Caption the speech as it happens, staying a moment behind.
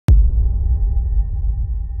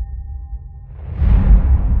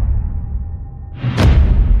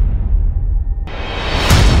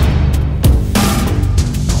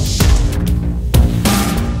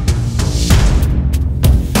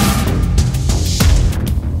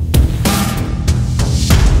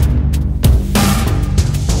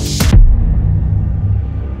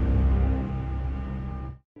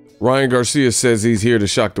Ryan Garcia says he's here to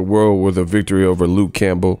shock the world with a victory over Luke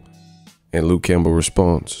Campbell. And Luke Campbell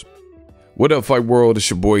responds. What up, Fight World?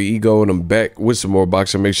 It's your boy Ego, and I'm back with some more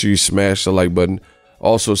boxing. Make sure you smash the like button.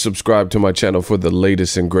 Also, subscribe to my channel for the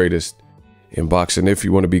latest and greatest in boxing. If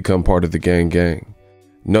you want to become part of the gang,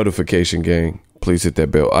 notification gang, please hit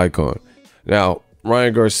that bell icon. Now,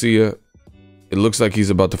 Ryan Garcia, it looks like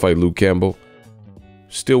he's about to fight Luke Campbell.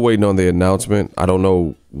 Still waiting on the announcement. I don't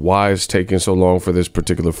know why it's taking so long for this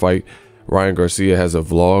particular fight. Ryan Garcia has a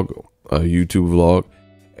vlog, a YouTube vlog,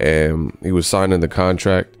 and he was signing the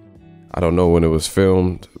contract. I don't know when it was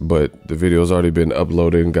filmed, but the video's already been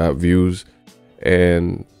uploaded and got views.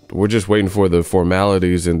 And we're just waiting for the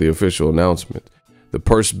formalities and the official announcement. The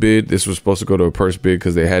purse bid, this was supposed to go to a purse bid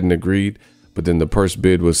because they hadn't agreed, but then the purse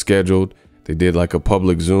bid was scheduled. They did like a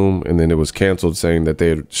public Zoom, and then it was canceled saying that they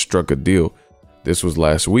had struck a deal. This was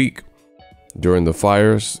last week during the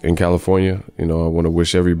fires in California. You know, I want to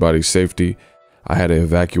wish everybody safety. I had to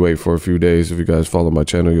evacuate for a few days. If you guys follow my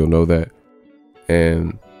channel, you'll know that.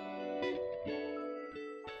 And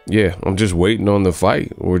yeah, I'm just waiting on the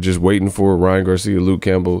fight. We're just waiting for Ryan Garcia, Luke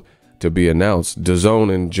Campbell to be announced.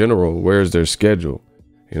 DAZN in general, where's their schedule?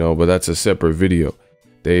 You know, but that's a separate video.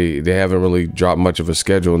 They haven't really dropped much of a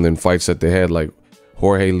schedule. And then fights that they had, like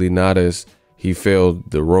Jorge Linares, he failed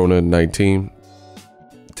the Rona-19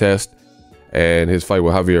 test. And his fight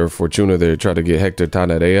with Javier Fortuna, they tried to get Hector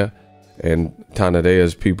Tanadea. And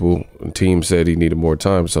Tanadea's people and team said he needed more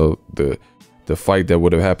time. So the fight that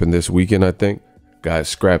would have happened this weekend, I think, got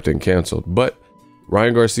scrapped and canceled. But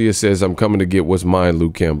Ryan Garcia says, I'm coming to get what's mine,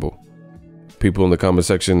 Luke Campbell. People in the comment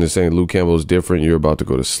section are saying Luke Campbell is different. You're about to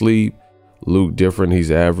go to sleep. Luke different. He's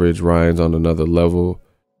average. Ryan's on another level.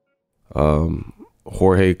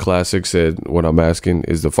 Jorge Classic said, what I'm asking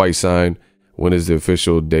is the fight sign. When is the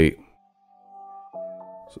official date?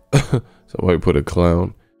 Somebody put a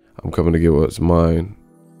clown. I'm coming to get what's mine.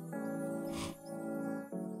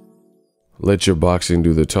 Let your boxing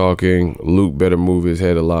do the talking. Luke better move his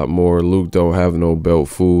head a lot more. Luke don't have no belt,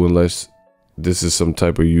 fool, unless this is some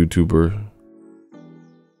type of YouTuber.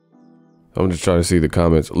 I'm just trying to see the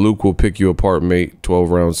comments. Luke will pick you apart, mate.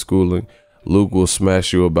 12 round schooling. Luke will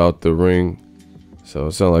smash you about the ring. So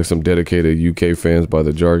it sounds like some dedicated UK fans by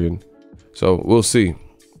the jargon. So we'll see.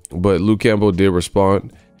 But Luke Campbell did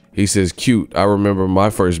respond. He says, cute. I remember my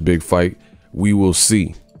first big fight. We will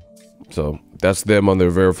see. So that's them on their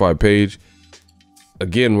verified page.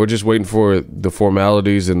 Again, we're just waiting for the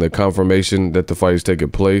formalities and the confirmation that the fight is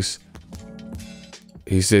taking place.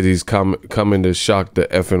 He said he's coming to shock the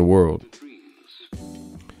effing world.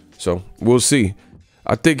 So we'll see.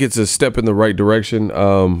 I think it's a step in the right direction.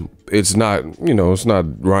 It's not, you know, it's not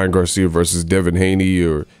Ryan Garcia versus Devin Haney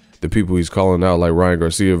or the people he's calling out like Ryan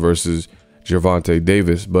Garcia versus Gervonta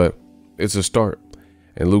Davis, but it's a start.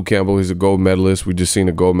 And Luke Campbell, he's a gold medalist. We just seen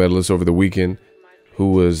a gold medalist over the weekend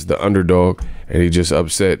who was the underdog, and he just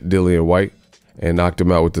upset Dillian White and knocked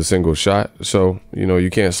him out with a single shot. So, you know,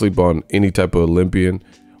 you can't sleep on any type of Olympian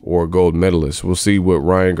or gold medalist. We'll see what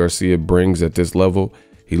Ryan Garcia brings at this level.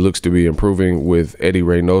 He looks to be improving with Eddie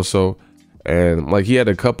Reynoso. And like he had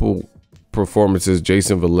a couple performances,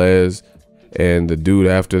 Jason Velez and the dude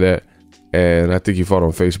after that. And I think he fought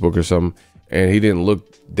on Facebook or something. And he didn't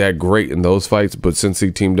look that great in those fights. But since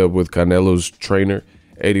he teamed up with Canelo's trainer,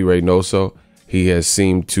 Eddie Reynoso, he has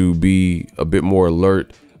seemed to be a bit more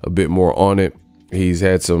alert, a bit more on it. He's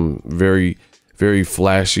had some very, very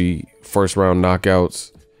flashy first round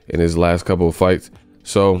knockouts in his last couple of fights.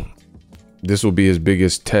 So this will be his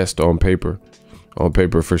biggest test on paper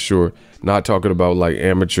for sure. Not talking about like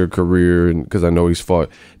amateur career, and because I know he's fought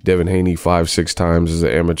Devin Haney 5-6 times as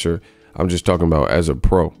an amateur. I'm just talking about as a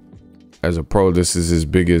pro. As a pro, this is his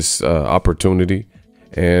biggest opportunity.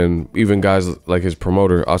 And even guys like his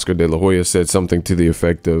promoter, Oscar De La Hoya, said something to the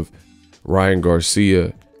effect of Ryan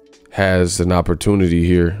Garcia has an opportunity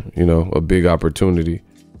here, you know, a big opportunity.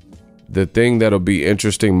 The thing that'll be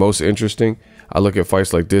interesting, most interesting, I look at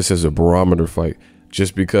fights like this as a barometer fight,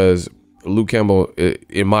 just because Luke Campbell,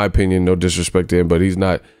 in my opinion, no disrespect to him, but he's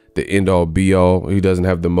not the end all be all. He doesn't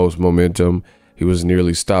have the most momentum. He was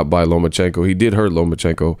nearly stopped by Lomachenko. He did hurt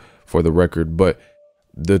Lomachenko for the record, but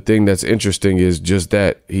the thing that's interesting is just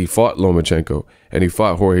that he fought Lomachenko and he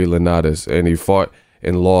fought Jorge Linares and he fought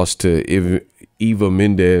and lost to Eva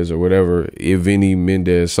Mendez or whatever, Evgeny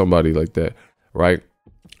Mendez, somebody like that, right?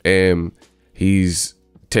 And he's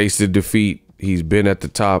tasted defeat. He's been at the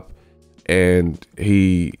top and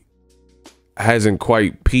he hasn't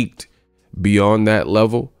quite peaked beyond that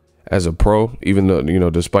level as a pro, even though, you know,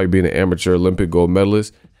 despite being an amateur Olympic gold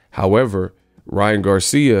medalist. However, Ryan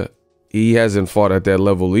Garcia, he hasn't fought at that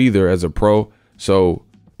level either as a pro. So,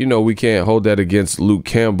 you know, we can't hold that against Luke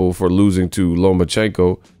Campbell for losing to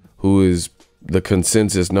Lomachenko, who is the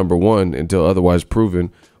consensus #1 until otherwise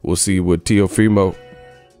proven. We'll see with Teofimo.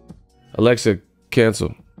 Alexa,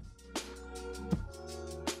 cancel.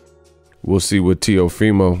 We'll see with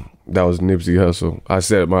Teofimo. That was Nipsey Hussle. I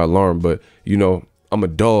set my alarm, but you know, I'm a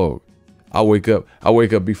dog. I wake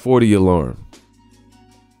up before the alarm.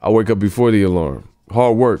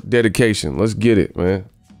 Hard work, dedication. Let's get it, man.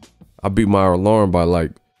 I beat my alarm by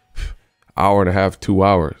like hour and a half, 2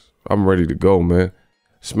 hours. I'm ready to go, man.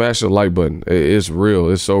 Smash the like button. It's real.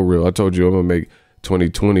 It's so real. I told you I'm gonna make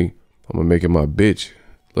 2020. I'm gonna make it my bitch.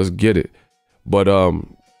 Let's get it. But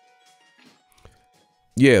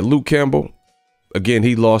yeah, Luke Campbell. Again,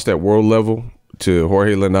 he lost at world level to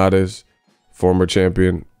Jorge Linares, former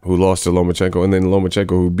champion, who lost to Lomachenko, and then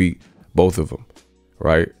Lomachenko, who beat both of them,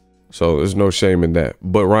 right? So there's no shame in that.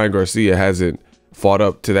 But Ryan Garcia hasn't fought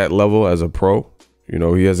up to that level as a pro. You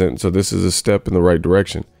know, he hasn't. So this is a step in the right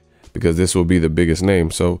direction because this will be the biggest name.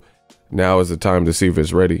 So now is the time to see if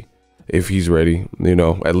it's ready, if he's ready, you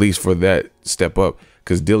know, at least for that step up.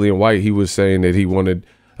 Because Dillian White, he was saying that he wanted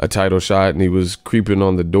a title shot and he was creeping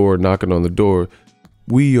on the door, knocking on the door.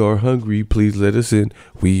 We are hungry, please let us in.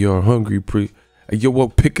 We are hungry, yo,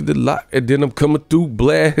 I'm picking the lock and then I'm coming through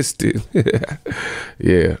blasted.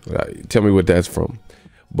 Yeah, tell me what that's from.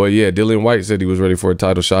 But yeah, Dillian White said he was ready for a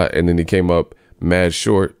title shot and then he came up mad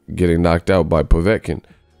short, getting knocked out by Povetkin.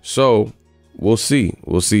 So we'll see.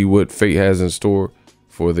 We'll see what fate has in store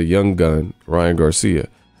for the young gun, Ryan Garcia.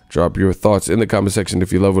 Drop your thoughts in the comment section.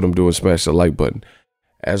 If you love what I'm doing, smash the like button.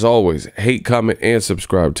 As always, hate, comment, and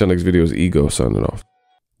subscribe. Till next video is Ego signing off.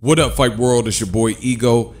 What up, Fight World? It's your boy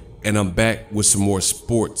Ego, and I'm back with some more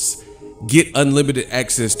sports. Get unlimited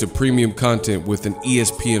access to premium content with an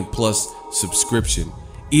ESPN Plus subscription.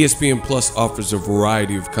 ESPN Plus offers a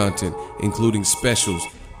variety of content, including specials,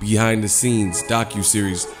 behind the scenes,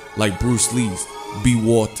 docuseries like Bruce Lee's Be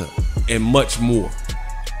Water, and much more.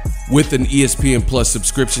 With an ESPN Plus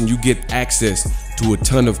subscription, you get access to a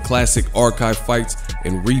ton of classic archive fights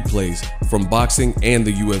and replays from boxing and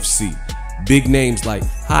the UFC. Big names like,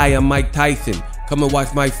 hi, I'm Mike Tyson, come and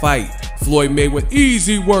watch my fight. Floyd Mayweather,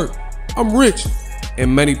 easy work, I'm rich.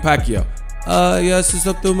 And Manny Pacquiao, yes, it's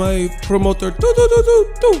up to my promoter,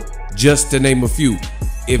 just to name a few.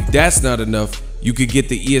 If that's not enough, you could get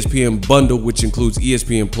the ESPN bundle, which includes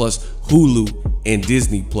ESPN Plus, Hulu, and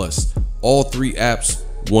Disney Plus. All 3 apps,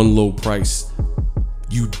 one low price.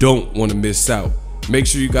 You don't want to miss out. Make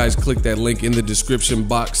sure you guys click that link in the description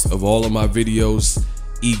box of all of my videos.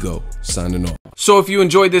 Ego signing off. So if you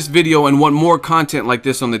enjoyed this video and want more content like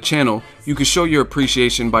this on the channel, you can show your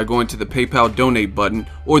appreciation by going to the PayPal donate button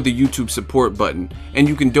or the YouTube support button, and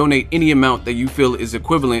you can donate any amount that you feel is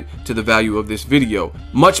equivalent to the value of this video.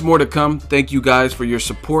 Much more to come. Thank you guys for your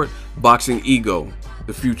support. Boxing Ego,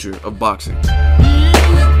 the future of boxing.